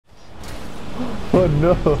Oh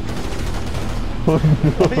no! Oh no!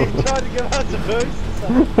 Are you trying to get us to boost or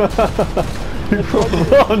something? Oh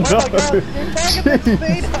no! Oh my god, you're back at the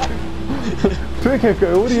speedo! Pukeko,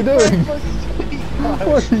 what are you doing?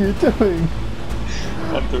 What are you doing?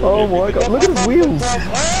 I'm doing Oh my god, look at his wheels!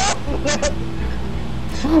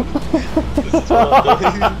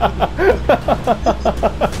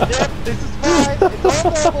 Yep, this is fine. It's all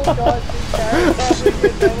normal, guys. Just carry on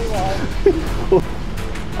with your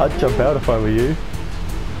life. I'd jump out if I were you.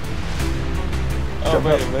 Oh, Jump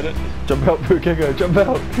wait out. a minute. Jump out, Pukeko, jump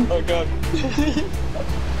out! Oh god.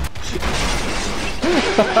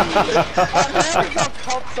 Oh, now we got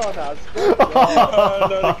cops on us. Oh,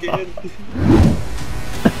 not again.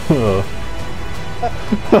 Oh,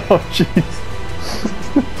 oh jeez.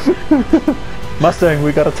 Mustang,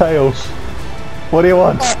 we got a tail. What do you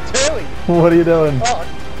want? Oh, Tui. What are you doing? Oh,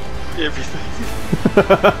 Everything.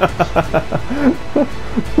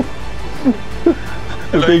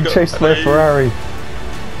 We're being chased by a Ferrari.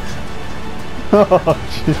 Oh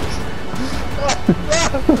jeez.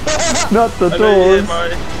 Not the doors.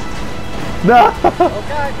 No!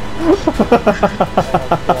 okay. Oh,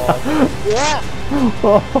 God. Yeah.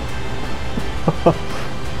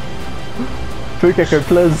 Pukeko,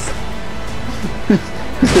 please.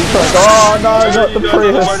 He's like, oh no, not the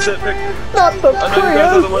Prius. Not the I know you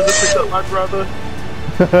guys are the ones that picked up my brother.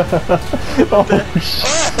 Oh,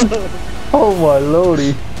 oh my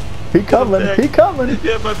lordy. He coming, he coming.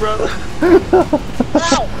 Yeah, my brother.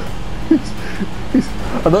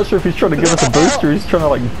 I'm not sure if he's trying to give us a boost or he's trying to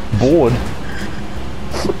like board.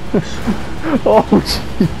 Oh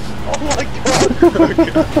jeez. Oh my god.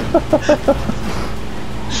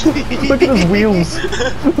 Look at his wheels.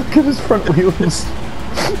 Look at his front wheels.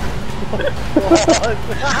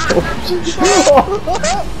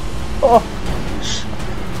 Oh,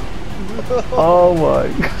 oh my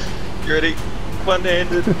god. You ready?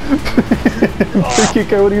 One-handed.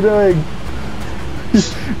 Pukeko, what are you doing?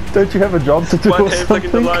 Don't you have a job to do One or hand's looking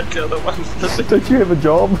to something? light, the other one's nothing. Don't you have a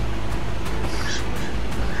job?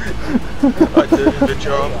 I did have a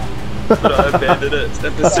job, but I abandoned it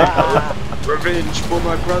in pursuit of revenge for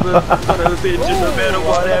my brother. I'm gonna avenge him no matter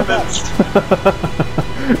what happens.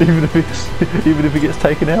 even if he gets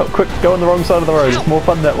taken out, quick, go on the wrong side of the road. It's more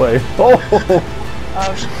fun that way. Oh!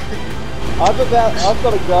 I've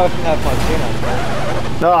got to go and have my dinner.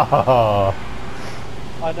 Ah!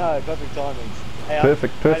 I know, perfect timing. Hey,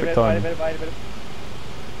 Perfect timing. Wait a minute.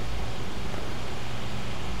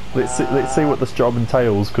 Let's see what this job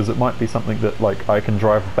entails, because it might be something that like I can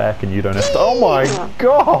drive back and you don't have to. Oh my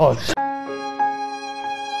gosh!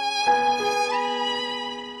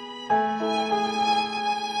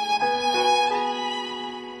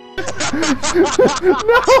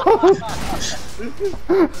 No!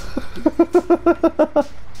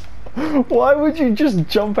 Why would you just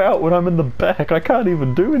jump out when I'm in the back? I can't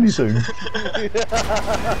even do anything.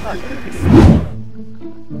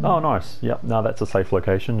 Oh, nice. Yep. Now that's a safe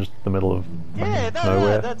location, just the middle of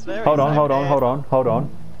nowhere. That's very Hold safe. on.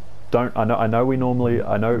 Don't. I know. We normally.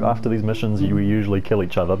 I know after these missions you usually kill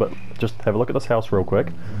each other, but just have a look at this house real quick.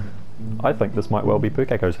 I think this might well be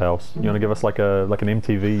Pukeko's house. You want to give us like an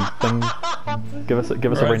MTV thing? Give us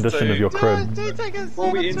a rendition of your crib. Before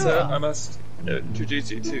we enter, I must introduce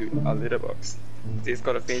you to our letterbox. It's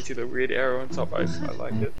got a fancy little red arrow on top. I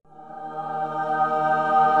like it.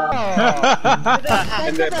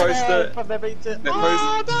 And that poster,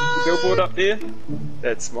 billboard up there,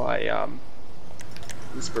 that's my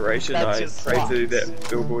inspiration. I pray to that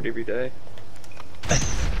billboard every day.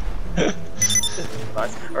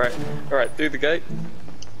 Nice. Alright, through the gate.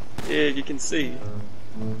 Yeah, you can see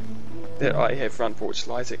that I have front porch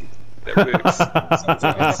lighting. That works.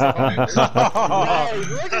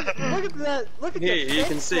 Look at that! Look at Yeah, that! you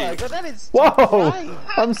can see. Flag. Oh, that is Whoa! great.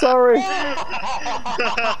 I'm sorry.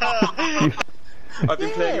 I've been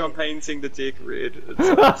planning on painting the deck red.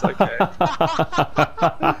 It's okay.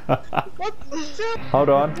 What the shit? Hold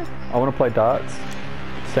on. I want to play darts.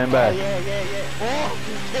 Stand back. Yeah. Oh,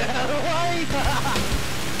 get out of the way!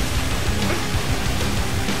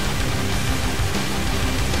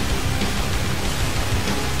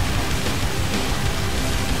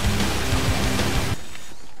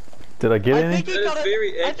 Did I get any? It is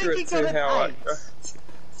very accurate to how I...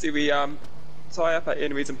 See, we tie up our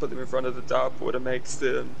enemies and put them in front of the dartboard and makes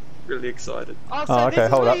them really excited. Oh, Oh, okay, this is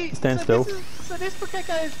hold where up. you- Stand so still. So this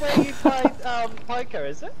Pukeko is where you played poker,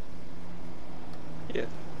 is it? Yeah.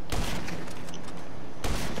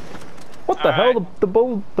 What the hell? The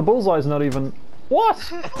bullseye's not even. What?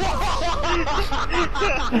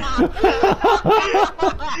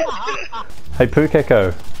 Hey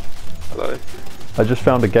Pukeko, Hello. I just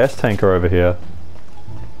found a gas tanker over here.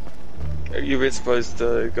 You were supposed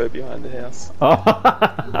to go behind the house.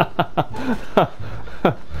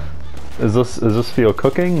 Is this for your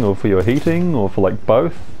cooking or for your heating or for like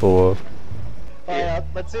both or?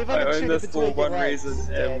 Let's see if I I can own shoot this it for between your one legs.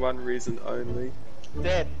 reason Dan. and one reason only.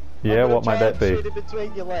 Dan, Yeah, I'm gonna what might try that and be? Shoot it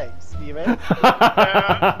between your legs. Are you ready?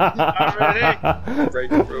 I'm ready. Break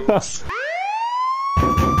the rules.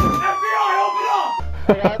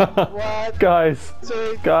 One, Guys,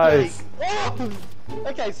 two, guys. three. Oh!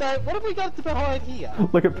 Okay, so what have we got behind here?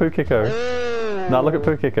 Look at Pukeko. Oh. Now look at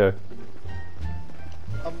Pukeko.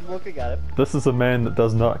 I'm looking at him. This is a man that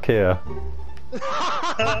does not care.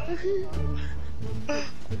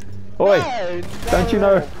 Oi! No, Don't you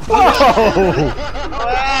know? Wow!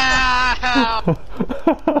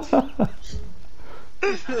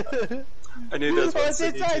 I knew there was Well, I one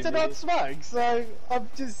did say to not smoke, so I'm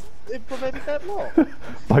just implementing that law.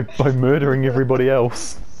 by murdering everybody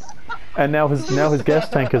else. And now his gas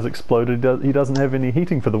tank has exploded. He doesn't have any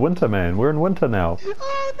heating for the winter, man. We're in winter now.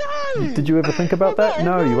 Oh no! Did you ever think about that?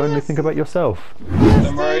 No, you only think about yourself.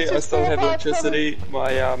 Don't worry, I still have electricity.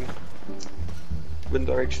 My wind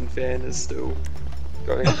direction fan is still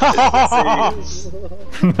going. You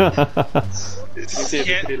can see it's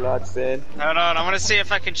a pretty large fan. Hold on, I want to see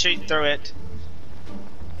if I can shoot through it.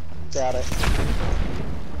 Doubt it.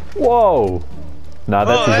 Whoa! Nah,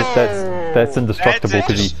 that's Oh, that's indestructible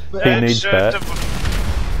because he needs that.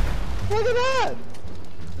 Look at that!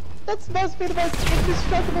 That must be the most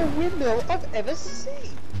indestructible windmill I've ever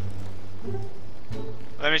seen.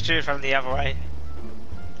 Let me shoot it from the other way.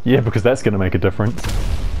 Yeah, because that's going to make a difference.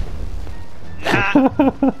 Nah!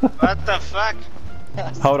 What the fuck?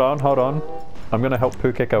 Hold on. I'm going to help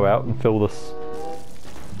Pukeko out and fill this.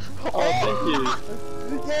 Oh, thank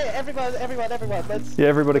you. Yeah, everyone, let's... Yeah,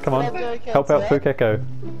 everybody come on. Help out Pukeko.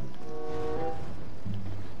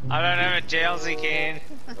 I don't have a jailsy can.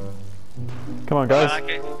 Come on, guys.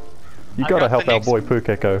 Okay. You I got to got help the our next- boy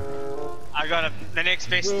Pukeko. I got the next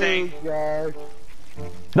best thing. Go.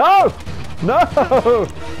 No! No! Oh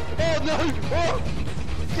no! Oh!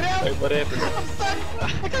 Get out! Wait, what happened? I'm stuck!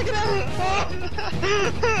 I can't get out!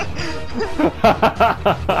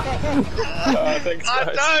 Thanks, I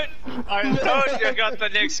guys. don't you got the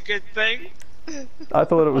next good thing. I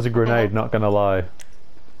thought it was a grenade, not gonna lie.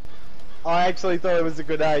 I actually thought it was a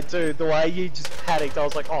grenade too. The way you just panicked, I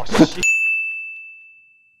was like, oh shit.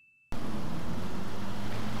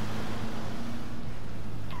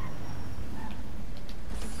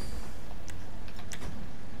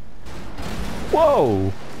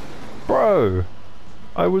 Whoa! Bro!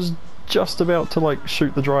 I was just about to like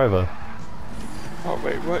shoot the driver. Oh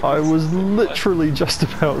wait, what? I was literally just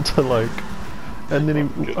about to like... And then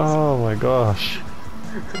he... Oh my gosh.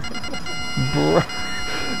 Bro.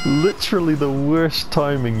 Literally the worst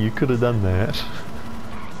timing you could have done that.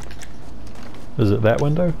 Is it that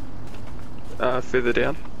window? Further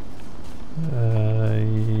down.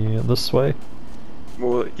 Yeah, this way.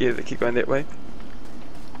 More, yeah, they keep going that way.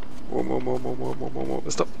 More.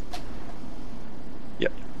 Stop.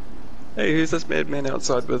 Yep. Hey, who's this madman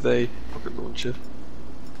outside with a rocket launcher?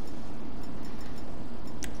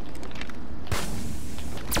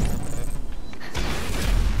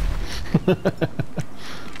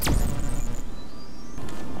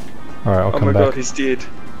 Alright, I'll Oh come my back. god, he's dead.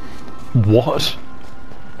 What?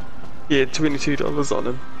 Yeah, $22 on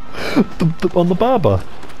him. On the barber?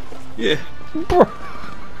 Yeah. Bro!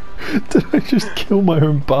 Did I just kill my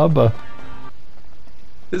own barber?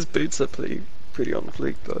 His boots are pretty on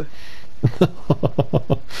fleek though.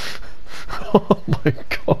 Oh my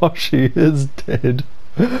gosh, he is dead.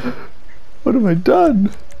 What have I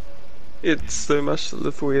done? It's so much to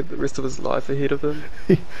live for. He had the rest of his life ahead of him.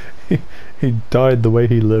 He died the way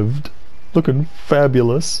he lived. Looking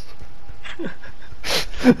fabulous.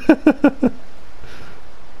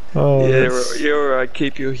 Oh, Yeah, that's- you're right.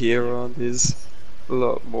 Keep your hair on. There's a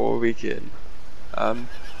lot more we can. I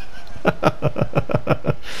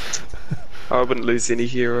wouldn't lose any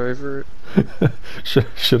hair over it.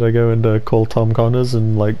 should I go and call Tom Connors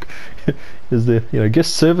and like, is there,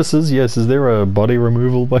 guest services? Yes. Is there a body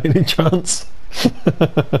removal by any chance?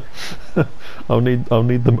 I'll need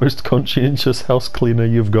the most conscientious house cleaner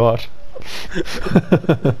you've got.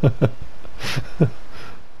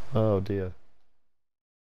 Oh dear.